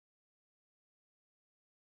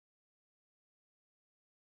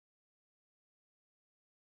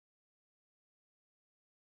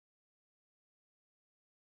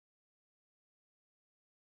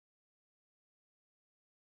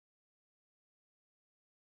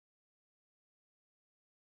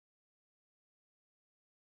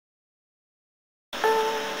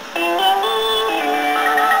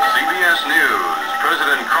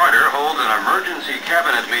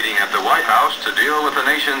to deal with the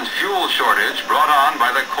nation's fuel shortage brought on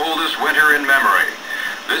by the coldest winter in memory.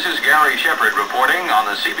 This is Gary Shepard reporting on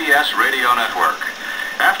the CBS radio network.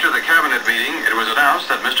 After the cabinet meeting, it was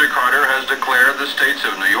announced that Mr. Carter has declared the states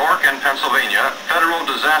of New York and Pennsylvania federal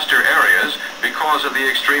disaster areas because of the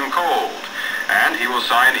extreme cold. And he will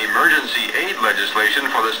sign emergency aid legislation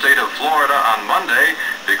for the state of Florida on Monday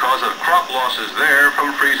because of crop losses there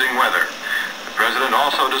from freezing weather. The president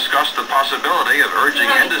also discussed the possibility of urging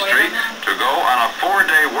industry to go on a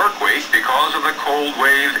 4-day work week because of the cold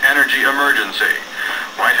wave energy emergency.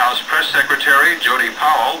 White House Press Secretary Jody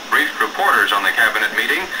Powell briefed reporters on the cabinet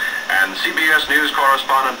meeting, and CBS News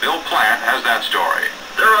correspondent Bill Plant has that story.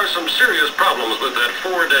 There are some serious problems with that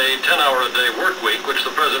 4-day, 10-hour-a-day work week, which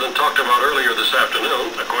the president talked about earlier this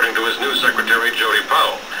afternoon, according to his news secretary Jody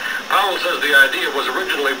Powell. Powell says the idea was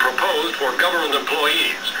originally proposed for government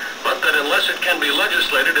employees, but that unless it can be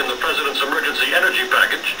legislated in the president's emergency energy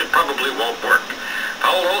package, it probably won't work.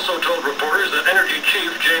 Powell also told reporters that Energy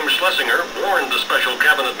Chief James Schlesinger warned the special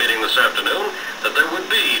cabinet meeting this afternoon that there would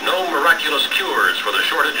be no miraculous cures for the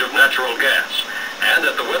shortage of natural gas, and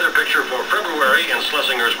that the weather picture for February, in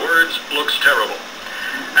Schlesinger's words, looks terrible.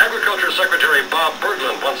 Agriculture Secretary Bob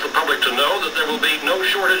Berglund wants the public to know that there will be no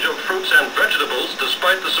shortage of fruits and vegetables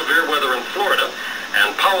despite the severe weather in Florida,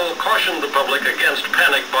 and Powell cautioned the public against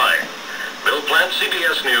panic buying. Bill Plant,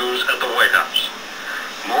 CBS News at the White House.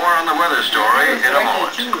 More on the weather story in a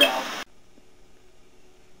moment.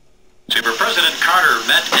 Super President Carter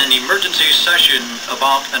met in an emergency session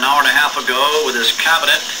about an hour and a half ago with his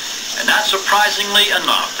cabinet, and not surprisingly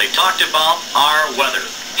enough, they talked about our weather.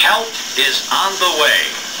 Help is on the way.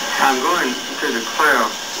 I'm going to declare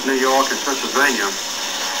New York and Pennsylvania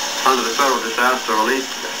under the Federal Disaster Relief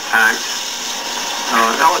Act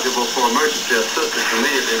eligible for emergency assistance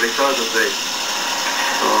immediately because of the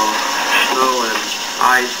snow and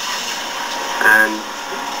ice and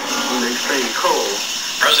the extreme cold.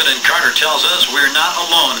 President Carter tells us we're not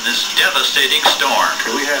alone in this devastating storm.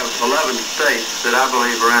 We have 11 states that I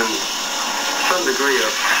believe are in some degree of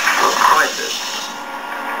crisis.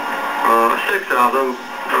 6 of them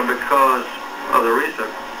are because of the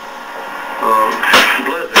recent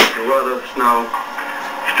blizzard, the weather, snow,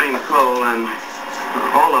 extreme cold, and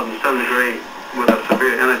all of them to some degree with a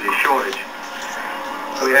severe energy shortage.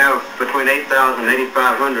 We have between 8,000 and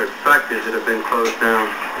 8,500 factories that have been closed down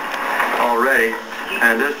already,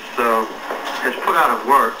 and this has put out of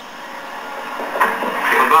work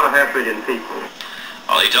about 500,000 people.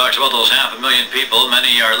 While he talks about those 500,000 people,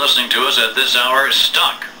 many are listening to us at this hour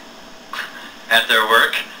stuck at their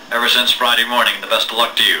work ever since Friday morning. The best of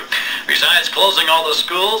luck to you. Besides closing all the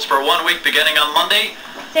schools for 1 week beginning on Monday,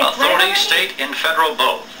 authorities, state and federal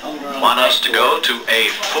both, want us to go to a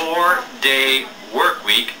 4-day work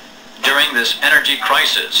week during this energy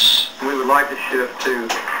crisis. We would like to shift to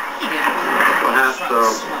perhaps a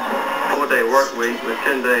 4-day work week with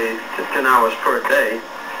 10 hours per day,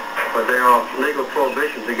 but there are legal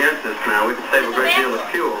prohibitions against this now. We could save a great deal of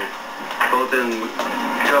fuel, both in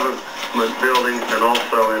government buildings and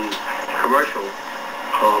also in commercial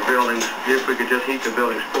buildings, if we could just heat the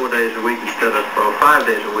buildings 4 days a week instead of 5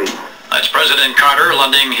 days a week. That's President Carter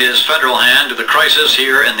lending his federal hand to the crisis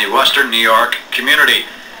here in the Western New York community.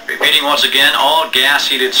 Repeating once again, all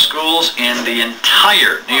gas-heated schools in the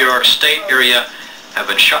entire New York State area have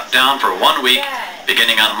been shut down for 1 week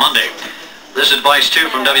beginning on Monday. This advice too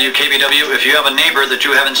from WKBW: if you have a neighbor that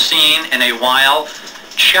you haven't seen in a while,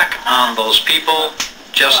 check on those people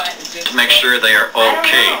just to make sure they are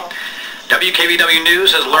okay. WKBW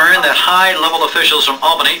News has learned that high-level officials from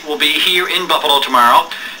Albany will be here in Buffalo tomorrow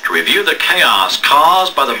to review the chaos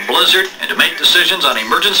caused by the blizzard and to make decisions on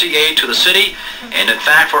emergency aid to the city and, in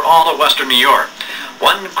fact, for all of Western New York.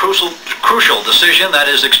 One crucial decision that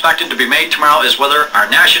is expected to be made tomorrow is whether our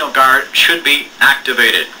National Guard should be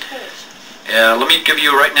activated. Let me give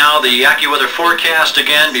you right now the AccuWeather forecast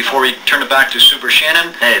again before we turn it back to Super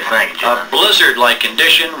Shannon. Hey, thank you, John. A blizzard-like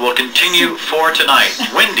condition will continue for tonight.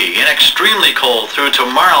 Windy and extremely cold through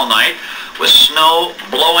tomorrow night with snow,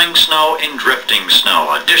 blowing snow, and drifting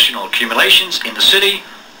snow. Additional accumulations in the city,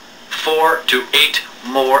 4 to 8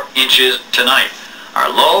 more inches tonight. Our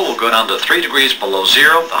low will go down to 3 degrees below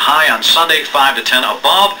zero. The high on Sunday, 5 to 10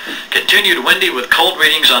 above. Continued windy with cold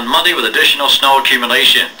readings on Monday with additional snow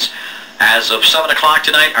accumulations. As of 7 o'clock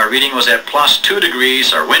tonight, our reading was at plus 2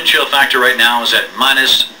 degrees. Our wind chill factor right now is at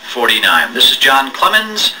minus 49. This is John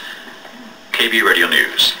Clemens, KB Radio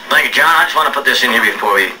News. Thank you, John. I just want to put this in here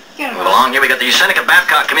before we move along. Here we got the Seneca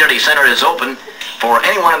Babcock Community Center is open for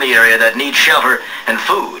anyone in the area that needs shelter and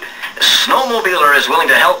food. Snowmobiler is willing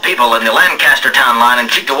to help people in the Lancaster Town line and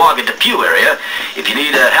Cheektowaga Depew area. If you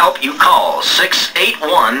need help, you call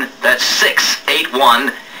 681, that's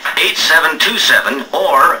 681-8727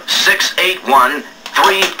 or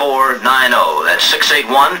 681-3490. That's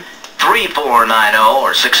 681-3490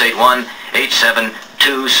 or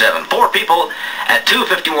 681-8727. 4 people at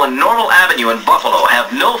 251 Normal Avenue in Buffalo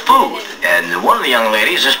have no food, and one of the young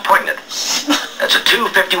ladies is pregnant. That's at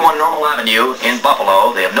 251 Normal Avenue in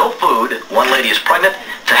Buffalo. They have no food. One lady is pregnant.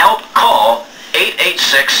 To help, call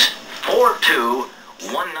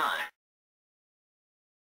 886-4219.